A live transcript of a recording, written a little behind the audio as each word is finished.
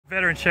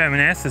Veteran Sherman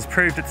S has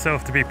proved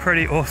itself to be a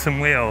pretty awesome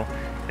wheel.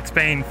 It's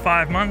been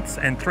 5 months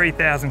and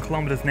 3,000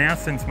 kilometers now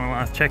since my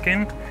last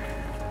check-in.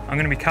 I'm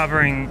going to be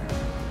covering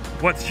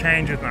what's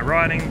changed with my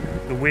riding,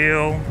 the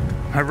wheel,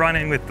 my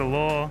run-in with the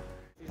law.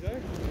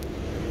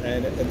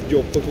 And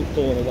your foot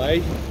falling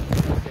away.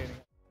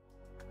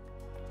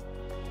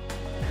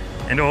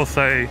 And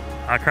also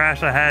a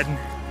crash I had,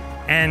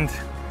 and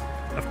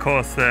of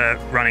course the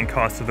running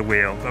costs of the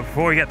wheel. But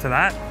before we get to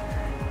that,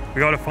 we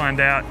got to find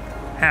out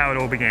how it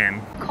all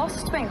began.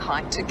 Costs being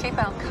hiked to keep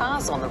our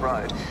cars on the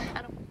road.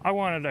 I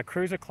wanted a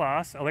cruiser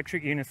class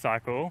electric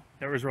unicycle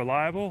that was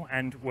reliable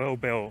and well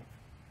built,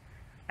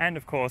 and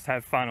of course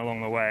have fun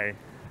along the way.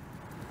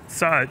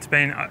 So it's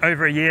been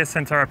over a year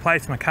since I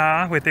replaced my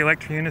car with the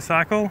electric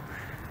unicycle.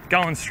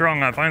 Going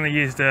strong. I've only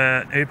used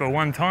an Uber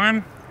one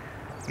time.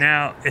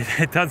 Now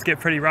it does get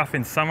pretty rough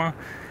in summer.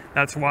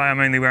 That's why I'm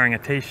only wearing a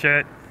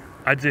t-shirt.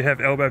 I do have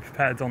elbow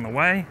pads on the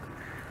way.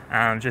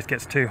 Just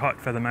gets too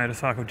hot for the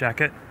motorcycle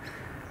jacket.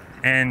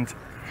 And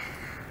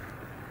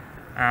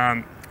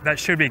that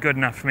should be good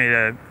enough for me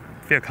to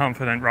feel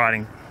confident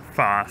riding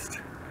fast.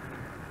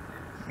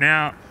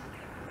 Now,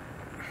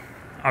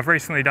 I've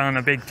recently done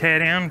a big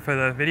teardown for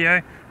the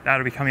video.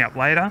 That'll be coming up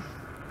later.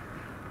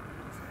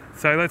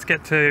 So let's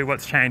get to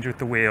what's changed with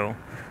the wheel.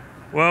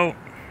 Well,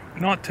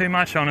 not too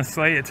much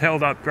honestly, it's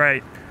held up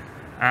great.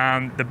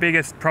 The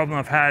biggest problem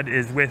I've had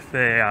is with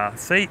the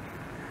seat.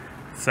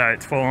 So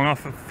it's fallen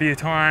off a few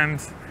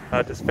times.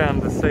 I just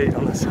found the seat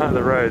on the side of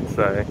the road,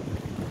 so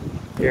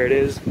here it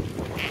is.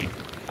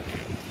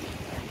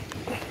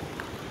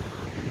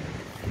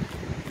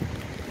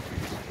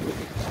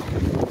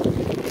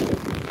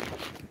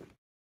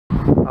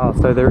 Oh,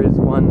 so there is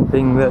one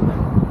thing that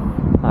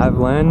I've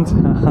learned,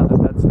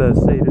 that's the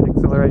seated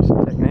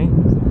acceleration technique.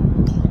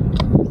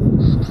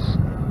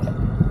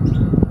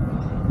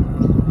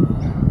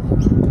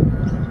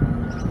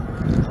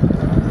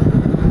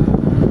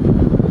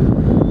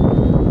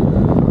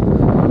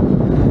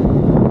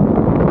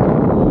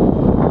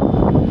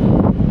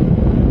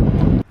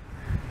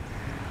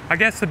 I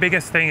guess the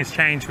biggest thing has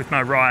changed with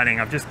my riding.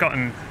 I've just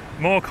gotten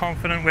more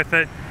confident with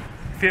it.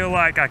 Feel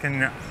like I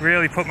can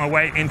really put my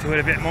weight into it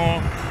a bit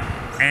more.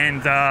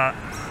 And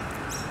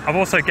I've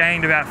also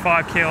gained about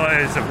 5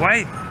 kilos of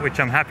weight, which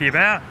I'm happy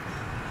about.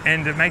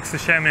 And it makes the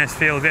Sherman S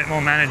feel a bit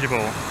more manageable.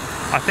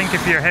 I think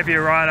if you're a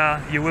heavier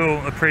rider, you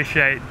will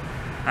appreciate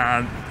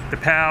the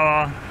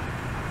power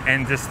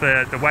and just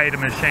the weight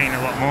of the machine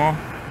a lot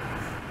more.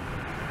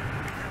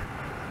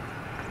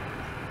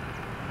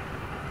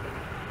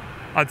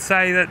 I'd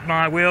say that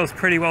my wheel's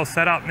pretty well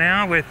set up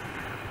now with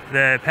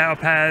the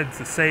Powerpads,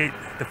 the seat,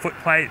 the foot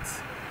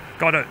plates.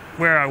 Got it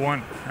where I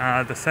want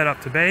the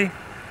setup to be.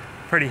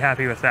 Pretty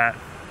happy with that.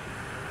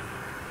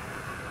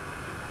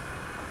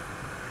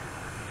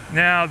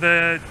 Now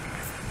the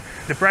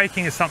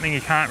braking is something you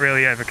can't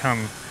really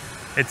overcome.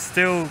 It's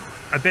still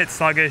a bit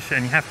sluggish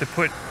and you have to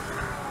put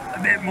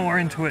a bit more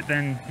into it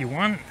than you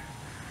want.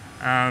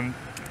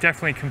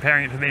 Definitely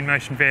comparing it to the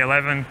InMotion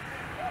V11,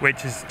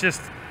 which is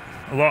just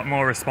a lot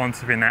more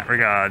responsive in that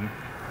regard.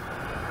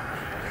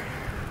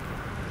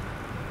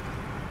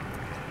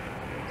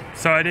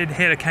 So I did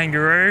hit a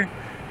kangaroo,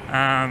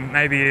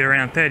 maybe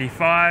around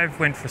 35,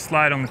 went for a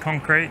slide on the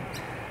concrete,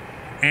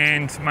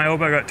 and my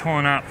elbow got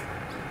torn up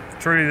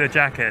through the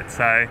jacket,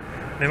 so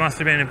there must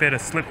have been a bit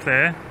of slip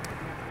there,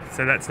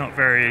 so that's not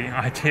very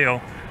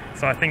ideal.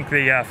 So I think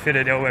the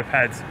fitted elbow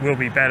pads will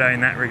be better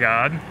in that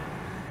regard.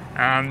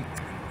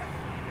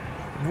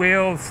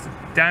 Wheels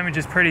damage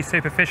is pretty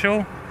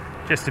superficial,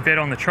 just a bit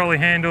on the trolley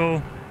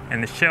handle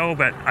and the shell,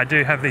 but I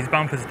do have these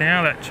bumpers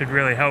now that should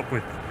really help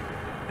with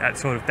that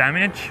sort of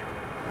damage.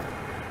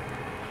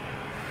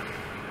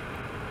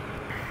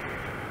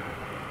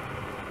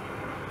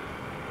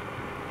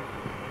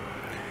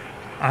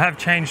 I have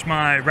changed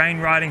my rain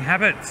riding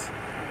habits.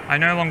 I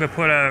no longer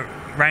put a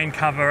rain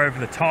cover over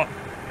the top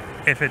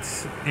if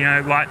it's, you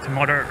know, light to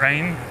moderate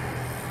rain.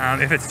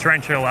 If it's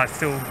torrential, I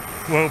still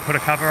will put a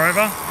cover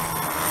over.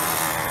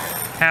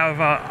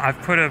 However,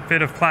 I've put a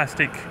bit of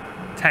plastic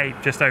tape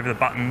just over the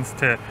buttons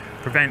to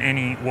prevent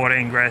any water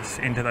ingress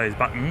into those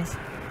buttons.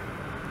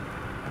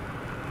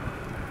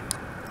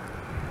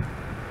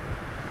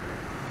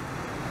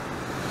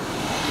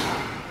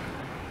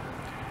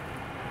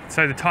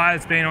 So the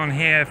Tyre's been on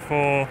here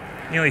for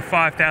nearly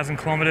 5,000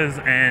 kilometers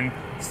and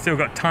still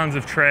got tons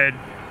of tread.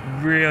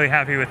 Really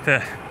happy with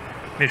the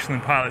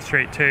Michelin Pilot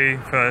Street 2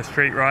 for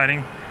street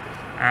riding.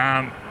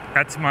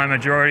 That's my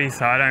majority,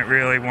 so I don't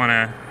really want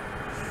to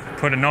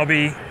put a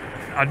knobby.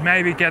 I'd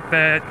maybe get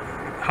the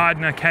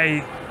Hardner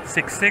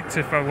K66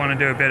 if I want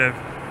to do a bit of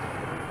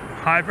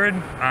hybrid,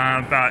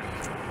 but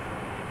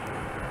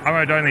I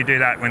would only do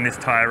that when this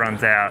tyre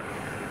runs out.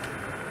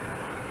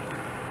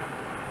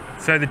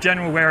 So the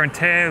general wear and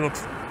tear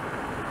looks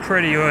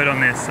pretty good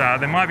on this.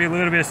 There might be a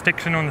little bit of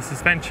stiction on the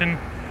suspension,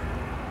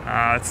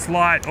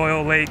 slight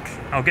oil leak.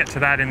 I'll get to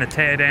that in the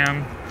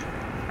teardown.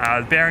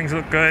 The bearings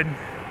look good,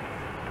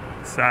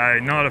 so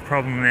not a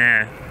problem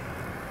there.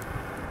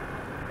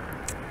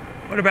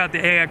 What about the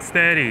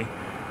EX30?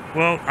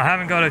 Well, I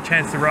haven't got a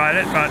chance to ride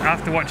it, but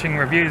after watching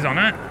reviews on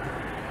it,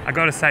 I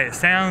got to say it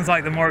sounds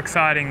like the more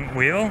exciting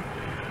wheel,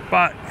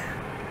 but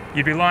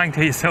you'd be lying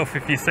to yourself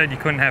if you said you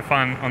couldn't have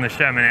fun on the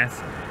Sherman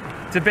S.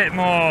 It's a bit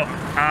more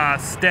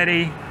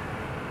steady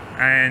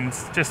and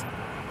just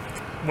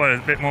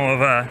a bit more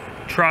of a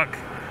truck.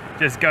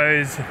 Just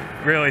goes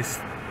really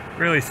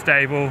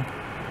stable,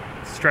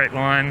 straight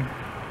line,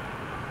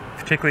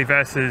 particularly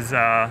versus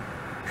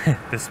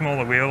the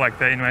smaller wheel like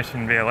the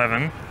InMotion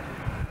V11.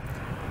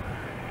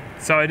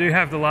 So I do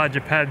have the larger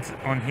pads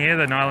on here,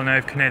 the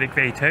Nylonove Kinetic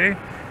V2.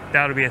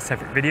 That'll be a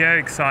separate video.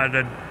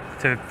 Excited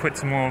to put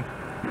some more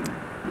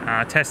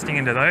testing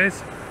into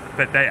those,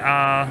 but they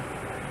are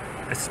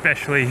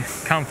especially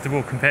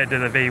comfortable compared to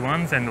the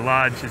V1s, and the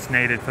large is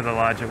needed for the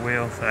larger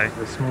wheel. So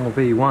the small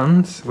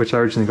V1s, which I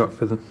originally got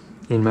for the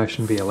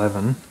InMotion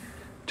V11,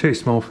 too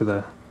small for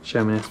the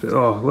Sherman S, but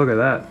oh, look at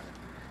that.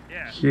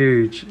 Yeah.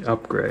 Huge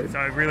upgrade.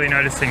 So really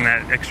noticing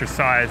that extra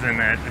size and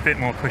a bit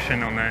more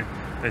cushion on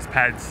those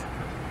pads.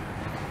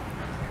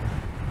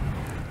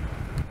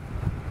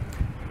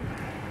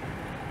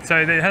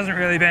 So there hasn't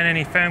really been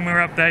any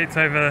firmware updates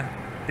over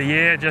the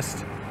year,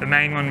 just the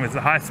main one was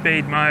the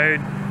high-speed mode,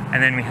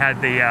 and then we had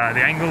the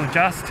angle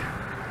adjust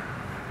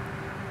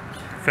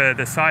for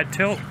the side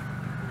tilt.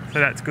 So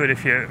that's good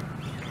if you're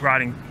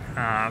riding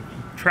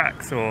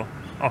tracks or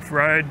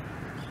off-road.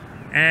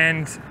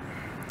 And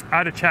I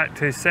had a chat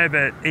to Seb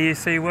at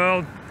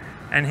Eucworld,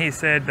 and he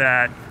said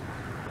that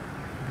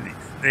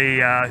the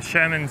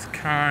Shermans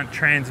can't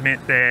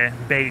transmit their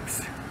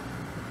beeps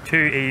to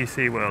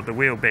Eucworld, the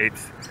wheel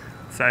beeps.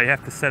 So you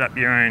have to set up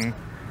your own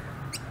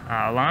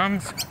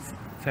alarms.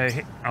 So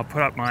I'll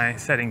put up my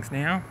settings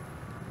now.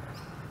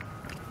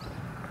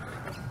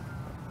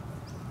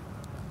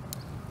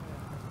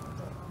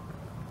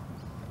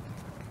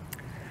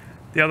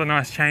 The other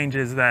nice change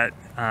is that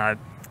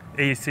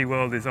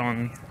Eucworld is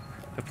on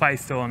the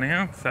Playstore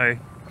now, so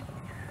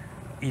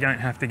you don't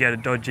have to get a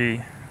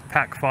dodgy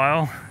pack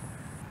file.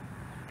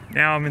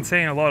 Now I've been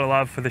seeing a lot of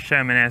love for the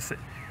Sherman S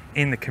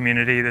in the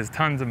community. There's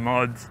tons of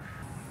mods.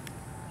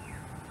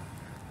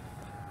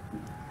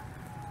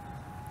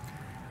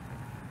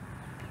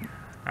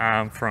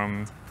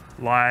 From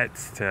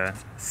lights to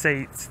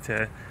seats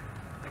to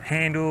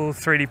handles,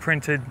 3D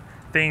printed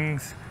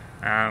things.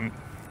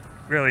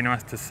 Really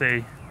nice to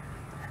see.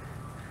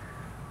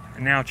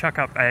 And now I'll chuck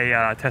up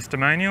a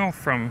testimonial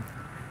from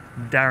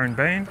Darren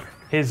Boone.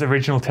 His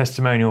original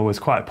testimonial was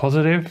quite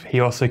positive. He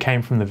also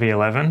came from the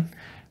V11.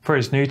 For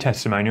his new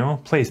testimonial,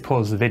 please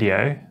pause the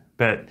video,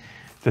 but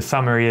the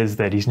summary is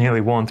that he's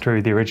nearly worn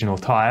through the original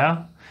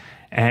tyre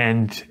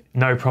and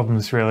no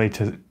problems really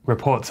to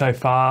report so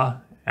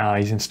far.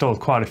 He's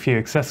installed quite a few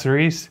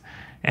accessories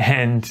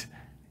and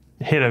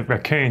hit a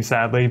raccoon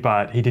sadly,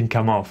 but he didn't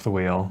come off the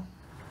wheel.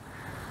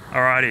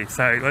 Alrighty,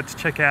 so let's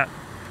check out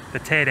the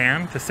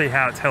teardown to see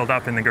how it's held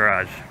up in the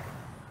garage.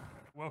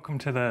 Welcome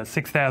to the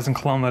 6,000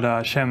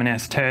 kilometre Sherman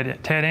S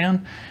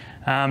teardown.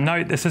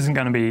 Note this isn't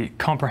going to be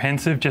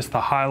comprehensive, just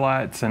the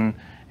highlights and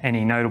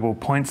any notable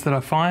points that I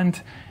find.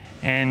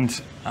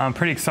 And I'm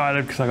pretty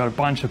excited because I got a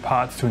bunch of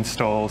parts to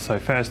install. So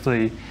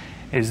firstly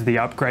is the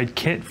upgrade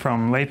kit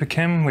from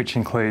Leapachem, which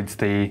includes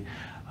the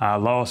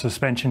lower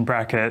suspension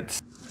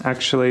brackets.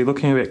 Actually,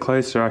 looking a bit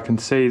closer, I can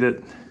see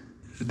that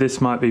this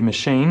might be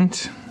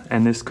machined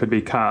and this could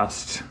be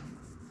cast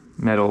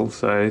metal,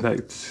 so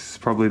that's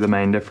probably the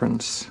main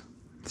difference.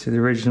 So the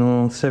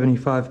original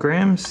 75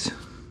 grams,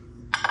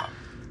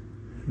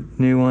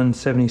 new one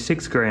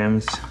 76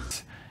 grams.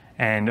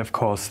 And of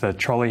course the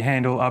trolley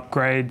handle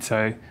upgrade,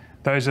 so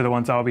those are the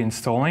ones I'll be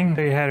installing.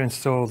 So you how to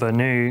install the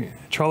new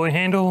trolley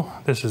handle.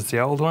 This is the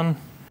old one.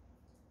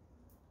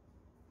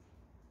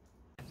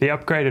 The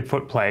upgraded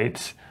foot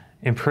plates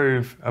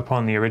improve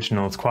upon the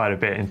originals quite a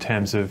bit in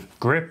terms of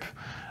grip.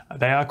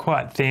 They are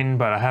quite thin,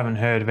 but I haven't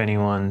heard of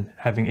anyone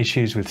having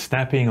issues with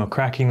snapping or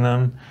cracking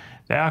them.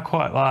 They are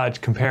quite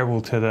large,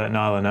 comparable to the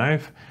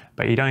Nylonove,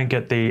 but you don't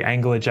get the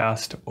angle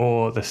adjust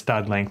or the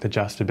stud length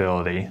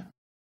adjustability.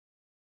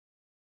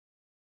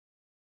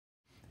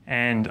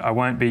 And I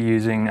won't be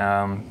using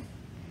the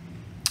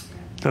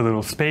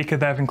little speaker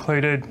they've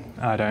included.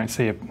 I don't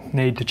see a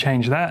need to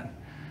change that.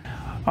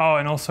 Oh,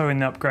 and also in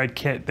the upgrade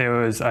kit there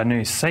was a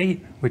new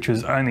seat, which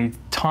was only a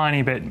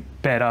tiny bit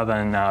better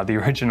than the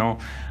original.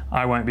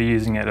 I won't be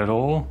using it at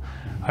all.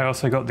 I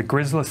also got the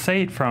Grizzler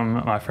seat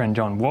from my friend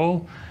John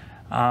Wall,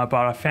 but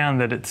I found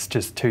that it's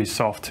just too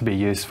soft to be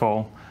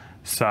useful.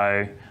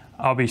 So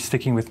I'll be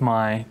sticking with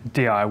my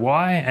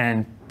DIY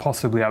and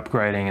possibly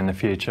upgrading in the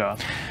future.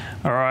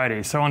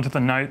 Alrighty, so onto the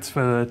notes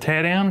for the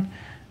teardown.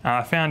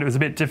 I found it was a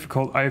bit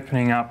difficult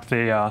opening up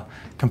the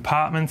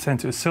compartments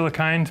since it was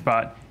siliconed,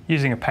 but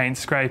using a paint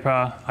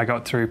scraper, I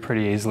got through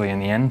pretty easily in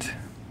the end.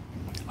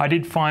 I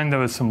did find there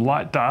was some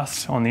light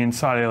dust on the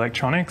inside of the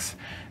electronics,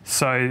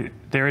 so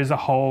there is a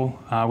hole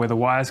where the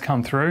wires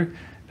come through.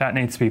 That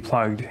needs to be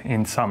plugged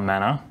in some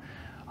manner.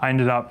 I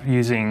ended up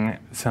using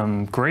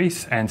some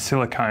grease and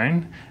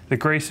silicone. The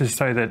grease is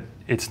so that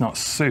it's not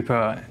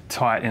super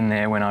tight in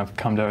there when I've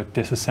come to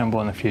disassemble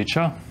in the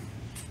future.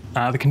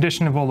 The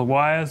condition of all the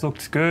wires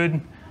looks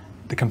good.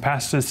 The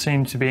capacitors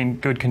seem to be in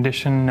good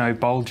condition, no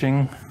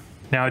bulging.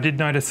 Now I did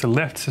notice the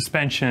left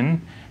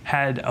suspension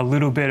had a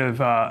little bit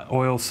of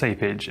oil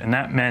seepage, and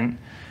that meant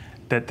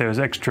that there was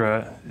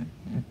extra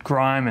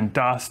grime and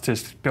dust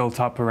just built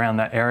up around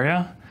that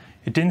area.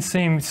 It didn't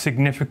seem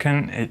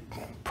significant. It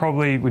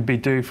probably would be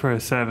due for a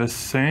service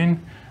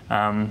soon.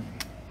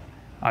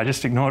 I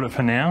just ignored it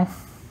for now.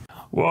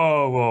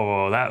 Whoa, whoa,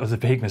 whoa, that was a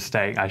big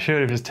mistake. I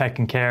should have just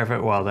taken care of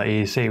it while the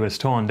EUC was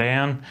torn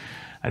down.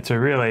 It's a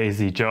really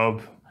easy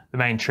job. The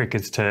main trick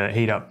is to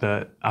heat up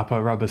the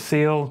upper rubber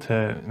seal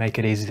to make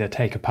it easy to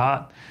take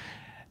apart.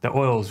 The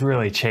oil's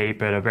really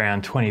cheap at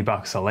around 20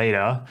 bucks a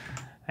litre,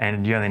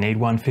 and you only need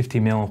 150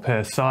 ml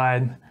per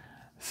side.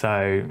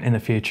 So in the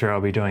future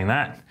I'll be doing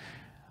that.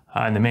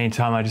 In the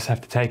meantime, I just have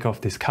to take off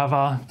this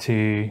cover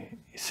to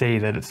see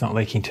that it's not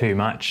leaking too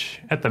much.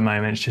 At the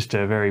moment it's just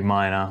a very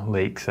minor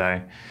leak,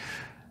 so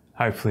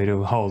hopefully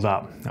it'll hold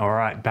up. All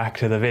right, back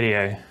to the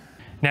video.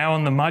 Now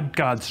on the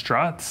mudguard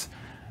struts,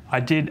 I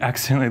did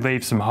accidentally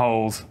leave some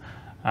holes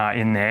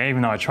in there,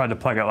 even though I tried to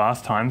plug it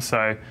last time.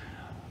 So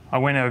I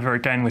went over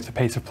again with a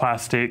piece of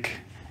plastic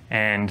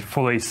and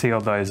fully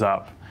sealed those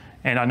up.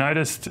 And I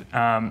noticed,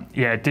 yeah,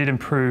 it did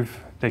improve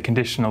the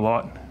condition a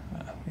lot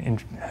in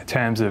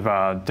terms of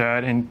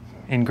dirt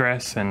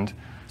ingress. And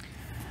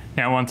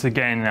now once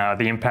again,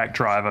 the impact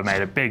driver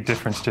made a big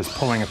difference, just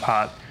pulling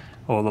apart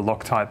all the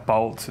Loctite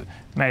bolts,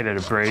 made it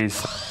a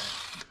breeze.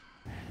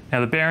 Now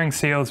the bearing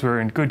seals were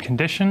in good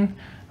condition.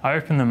 I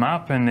opened them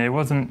up and there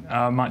wasn't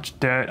much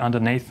dirt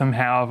underneath them.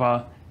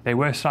 However, they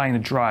were starting to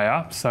dry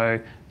up, so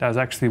there was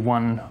actually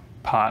one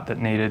part that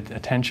needed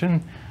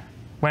attention.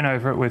 Went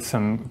over it with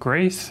some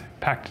grease,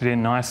 packed it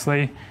in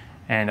nicely,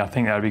 and I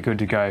think that would be good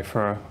to go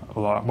for a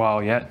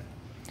while yet.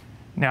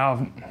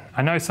 Now,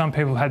 I know some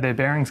people had their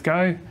bearings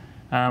go.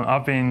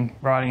 I've been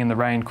riding in the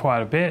rain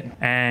quite a bit,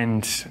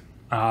 and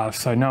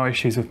so no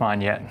issues with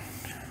mine yet.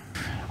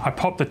 I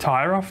popped the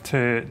tyre off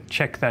to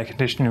check the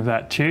condition of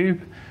that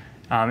tube.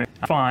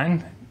 It's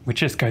fine, which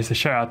just goes to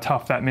show how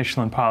tough that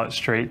Michelin Pilot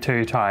Street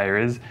 2 tyre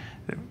is,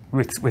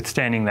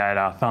 withstanding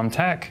that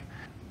thumbtack.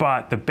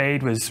 But the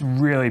bead was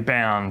really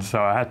bound,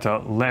 so I had to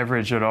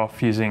leverage it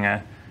off using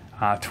a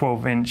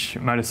 12-inch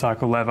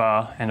motorcycle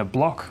lever and a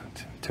block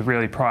to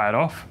really pry it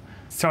off.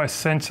 So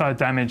since I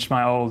damaged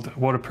my old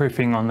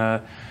waterproofing on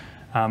the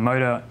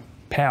motor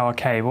power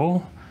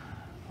cable,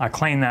 I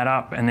cleaned that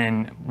up and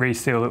then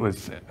resealed it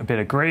with a bit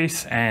of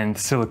grease and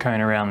silicone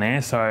around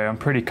there. So I'm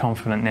pretty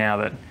confident now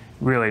that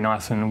really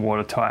nice and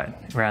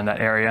watertight around that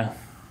area.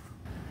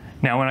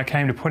 Now when I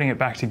came to putting it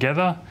back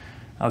together,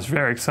 I was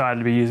very excited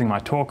to be using my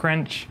torque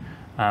wrench,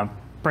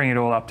 bring it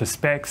all up to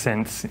spec,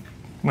 since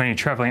when you're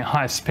traveling at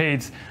high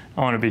speeds,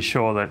 I want to be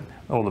sure that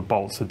all the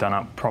bolts are done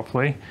up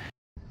properly.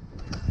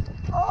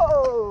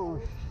 Oh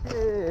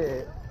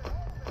shit!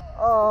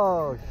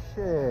 Oh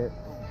shit!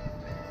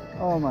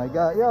 Oh my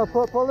god! Yo,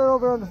 pull it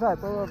over on the side.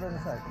 Pull it over on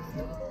the side.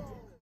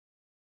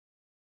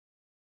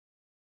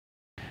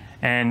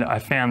 And I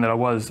found that I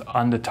was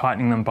under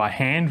tightening them by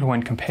hand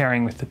when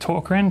comparing with the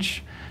torque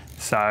wrench,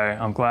 so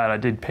I'm glad I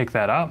did pick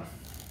that up.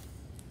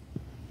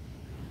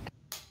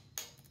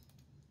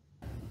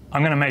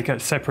 I'm going to make a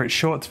separate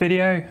shorts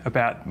video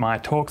about my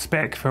torque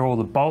spec for all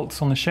the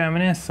bolts on the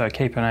Sherman S, so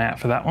keep an eye out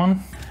for that one.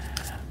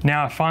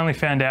 Now I finally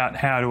found out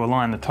how to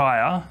align the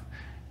tyre.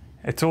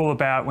 It's all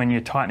about when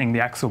you're tightening the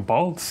axle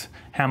bolts,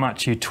 how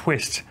much you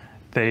twist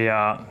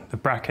the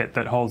bracket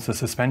that holds the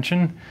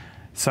suspension.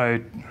 So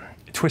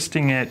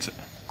twisting it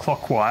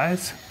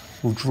clockwise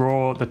will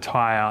draw the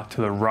tyre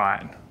to the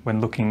right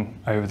when looking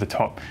over the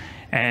top.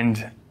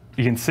 And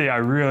you can see I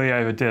really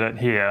overdid it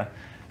here.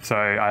 So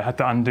I had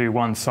to undo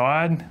one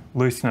side,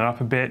 loosen it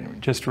up a bit,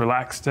 just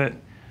relaxed it,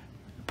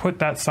 put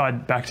that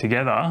side back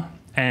together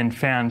and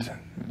found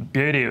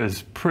beauty. It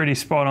was pretty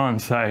spot on.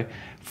 So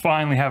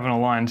finally have an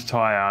aligned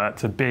tyre,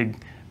 that's a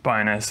big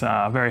bonus.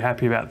 Very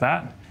happy about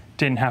that.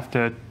 Didn't have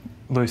to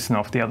loosen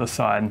off the other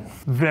side.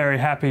 Very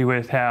happy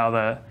with how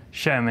the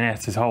Sherman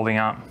S is holding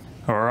up.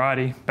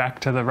 Alrighty, back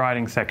to the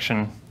riding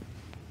section.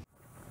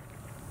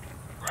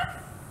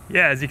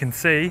 Yeah, as you can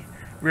see,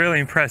 really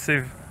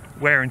impressive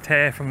wear and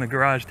tear from the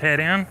garage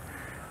teardown.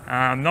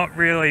 Not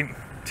really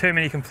too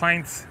many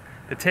complaints.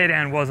 The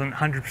teardown wasn't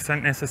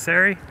 100%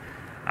 necessary.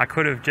 I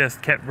could have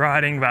just kept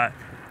riding, but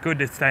good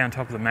to stay on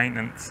top of the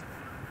maintenance.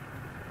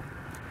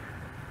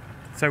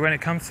 So when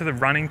it comes to the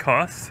running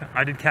costs,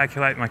 I did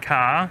calculate my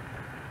car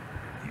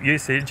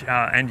usage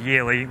and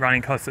yearly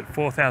running costs at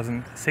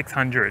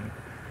 $4,600,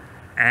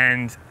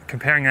 and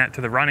comparing that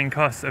to the running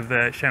costs of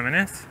the Sherman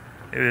S,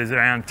 it was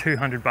around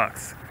 200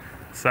 bucks.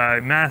 So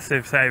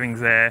massive savings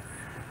there.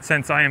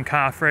 Since I am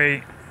car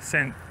free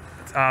since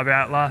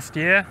about last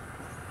year,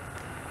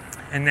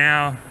 and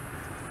now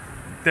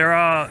there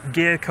are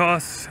gear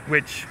costs,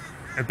 which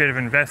are a bit of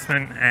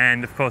investment,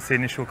 and of course the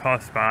initial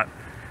cost, but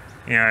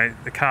you know,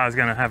 the car is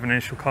going to have an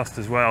initial cost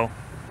as well.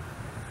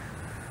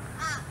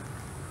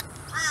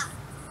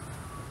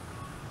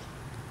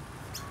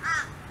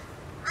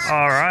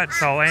 Alright,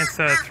 so I'll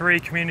answer 3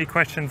 community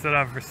questions that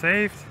I've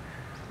received.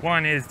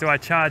 One is, do I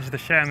charge the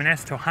Sherman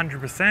S to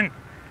 100%?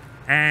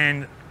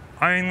 And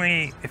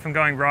only if I'm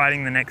going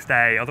riding the next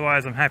day.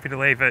 Otherwise, I'm happy to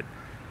leave it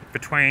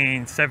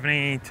between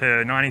 70 to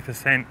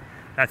 90%.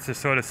 That's the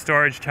sort of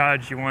storage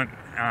charge you want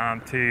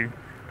to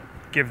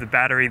give the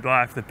battery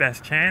life the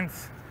best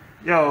chance.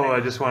 Yo, I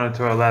just wanted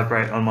to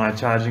elaborate on my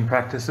charging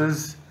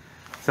practices.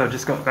 So I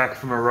just got back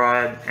from a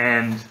ride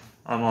and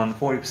I'm on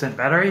 40%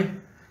 battery.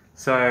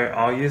 So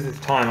I'll use this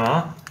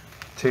timer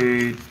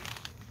to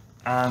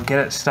get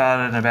it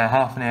started in about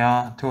half an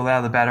hour to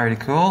allow the battery to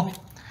cool.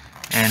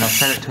 And I'll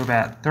set it to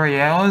about 3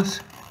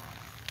 hours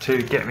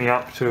to get me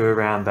up to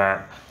around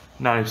that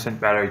 90%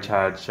 battery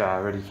charge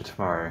ready for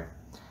tomorrow.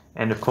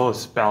 And of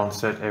course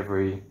balance it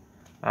every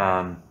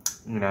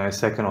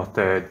second or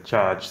third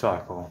charge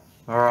cycle.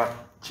 Alright,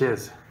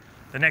 cheers.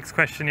 The next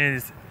question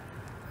is,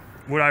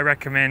 would I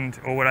recommend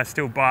or would I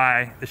still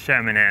buy the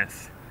Sherman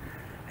S?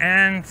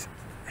 And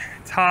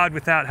it's hard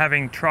without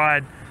having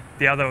tried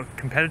the other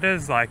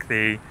competitors like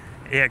the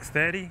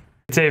EX30.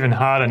 It's even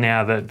harder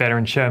now that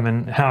Veteran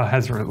Sherman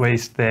has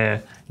released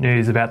their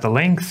news about the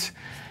links.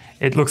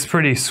 It looks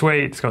pretty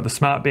sweet. It's got the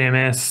smart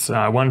BMS,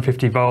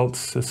 150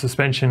 volts, the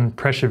suspension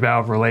pressure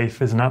valve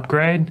relief is an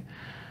upgrade.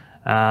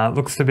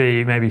 Looks to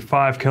be maybe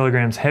 5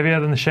 kilograms heavier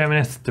than the Sherman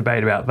S,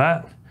 debate about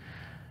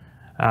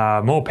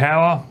that. More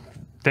power,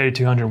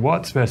 3200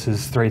 watts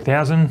versus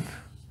 3000.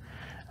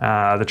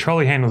 The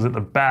trolley handle's at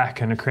the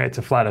back and it creates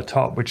a flatter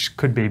top, which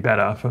could be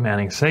better for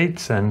mounting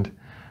seats and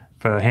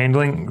for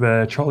handling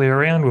the trolley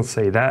around, we'll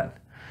see that.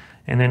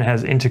 And then it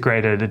has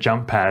integrated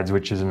jump pads,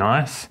 which is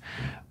nice,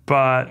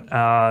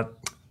 but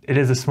it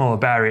is a smaller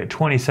battery at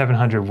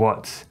 2700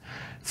 watts.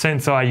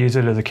 Since I use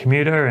it as a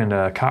commuter and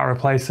a car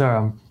replacer,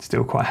 I'm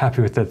still quite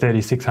happy with the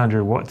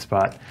 3600 watts,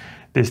 but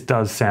this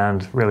does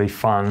sound really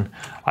fun.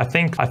 I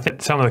think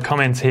some of the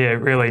comments here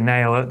really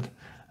nail it.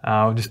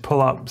 I'll just pull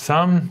up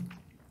some.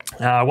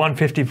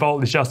 150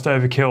 volt is just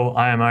overkill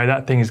IMO.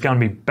 That thing is going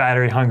to be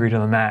battery hungry to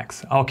the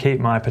max. I'll keep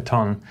my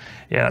Piton.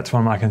 Yeah, that's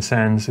one of my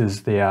concerns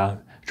is the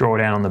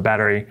drawdown on the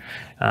battery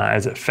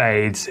as it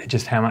fades.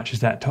 Just how much is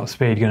that top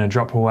speed going to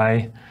drop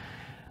away?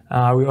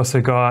 We also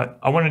got,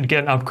 I wanted to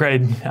get an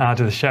upgrade to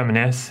the Sherman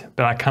S,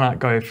 but I cannot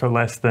go for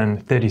less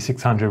than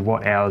 3600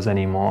 watt hours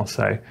anymore.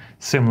 So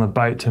similar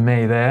boat to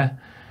me there.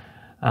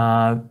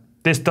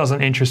 This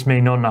doesn't interest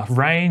me, not enough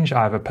range.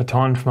 I have a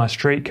Piton for my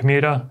street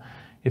commuter.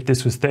 If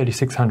this was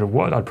 3600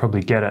 watt, I'd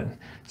probably get it.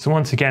 So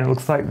once again, it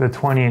looks like the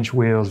 20-inch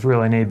wheels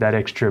really need that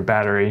extra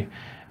battery.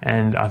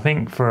 And I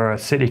think for a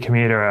city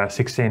commuter, a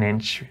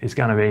 16-inch is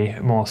going to be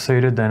more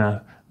suited than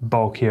a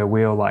bulkier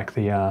wheel like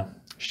the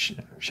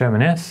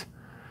Sherman S.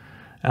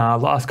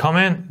 Last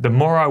comment, the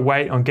more I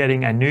wait on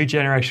getting a new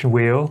generation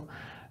wheel,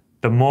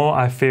 the more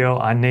I feel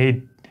I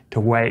need to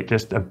wait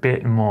just a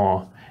bit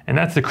more. And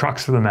that's the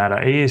crux of the matter.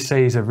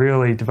 EUCs are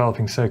really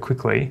developing so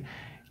quickly.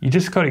 You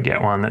just got to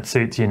get one that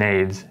suits your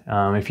needs.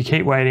 If you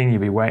keep waiting,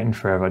 you'll be waiting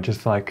forever,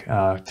 just like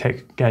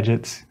tech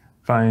gadgets,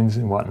 phones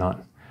and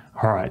whatnot.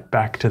 All right,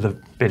 back to the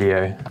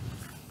video.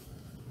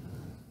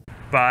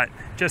 But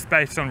just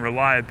based on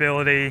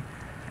reliability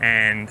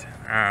and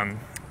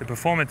the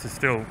performance is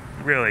still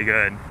really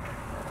good,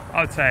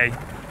 I would say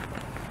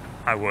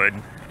I would.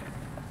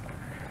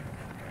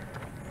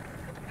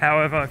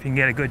 However, if you can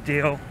get a good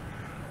deal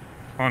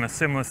on a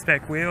similar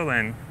spec wheel,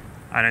 then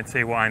I don't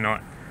see why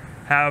not.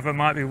 However, it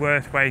might be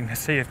worth waiting to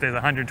see if there's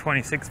a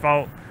 126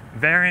 volt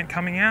variant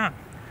coming out.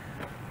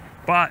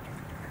 But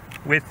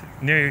with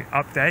new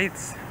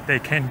updates, there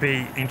can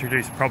be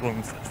introduced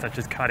problems such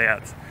as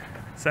cutouts.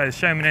 So the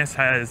Sherman S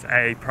has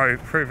a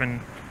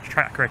proven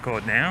track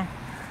record now.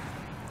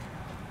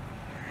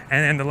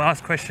 And then the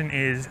last question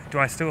is, do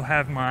I still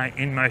have my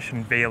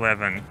InMotion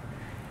V11?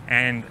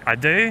 And I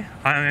do.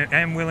 I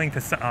am willing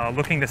to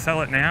looking to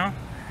sell it now.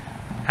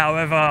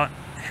 However,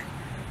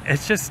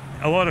 it's just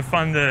a lot of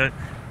fun to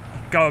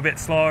go a bit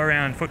slower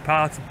around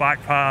footpaths,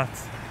 bike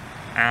paths,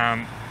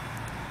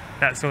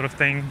 that sort of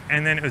thing.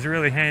 And then it was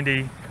really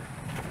handy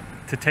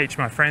to teach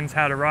my friends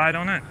how to ride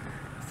on it.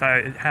 So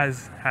it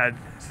has had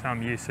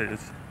some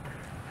uses.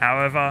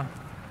 However,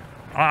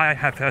 I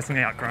have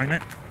personally outgrown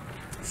it.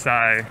 So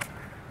I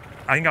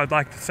think I'd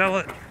like to sell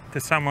it to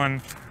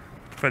someone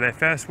for their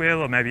first wheel,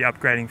 or maybe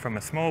upgrading from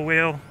a small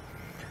wheel,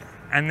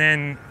 and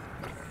then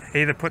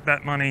either put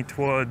that money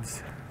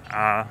towards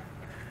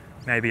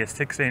maybe a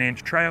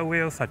 16-inch trail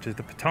wheel such as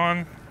the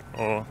Piton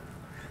or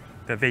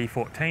the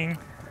V14.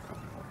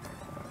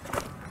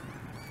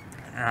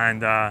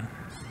 And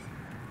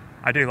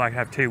I do like to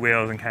have two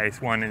wheels in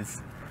case one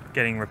is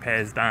getting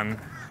repairs done.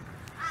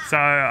 So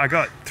I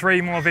got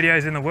 3 more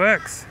videos in the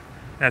works.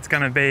 That's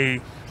going to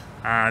be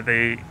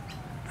the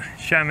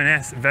Sherman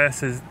S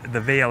versus the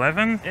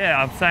V11.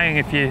 Yeah, I'm saying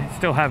if you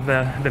still have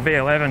the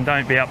V11,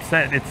 don't be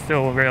upset. It's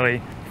still a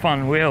really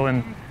fun wheel,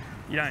 and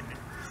you don't.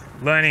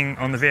 Learning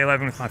on the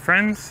V11 with my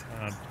friends.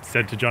 I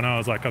said to Jono, I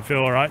was like, I feel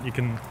all right, you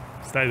can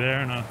stay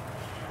there. And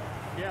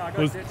yeah, I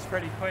got ditched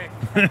pretty quick.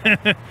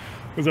 It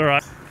was all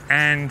right.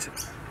 And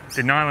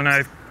the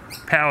Nylon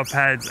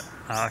Powerpads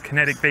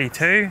Kinetic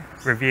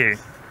V2 review.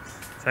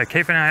 So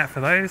keep an eye out for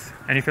those.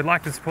 And if you'd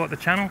like to support the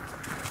channel,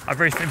 I've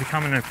recently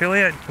become an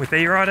affiliate with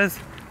e-riders,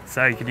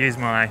 so you could use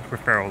my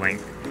referral link.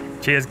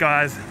 Cheers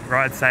guys,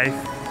 ride safe,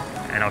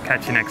 and I'll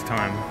catch you next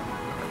time.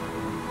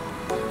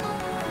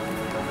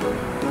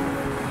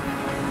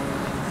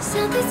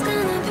 Something's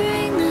gonna break.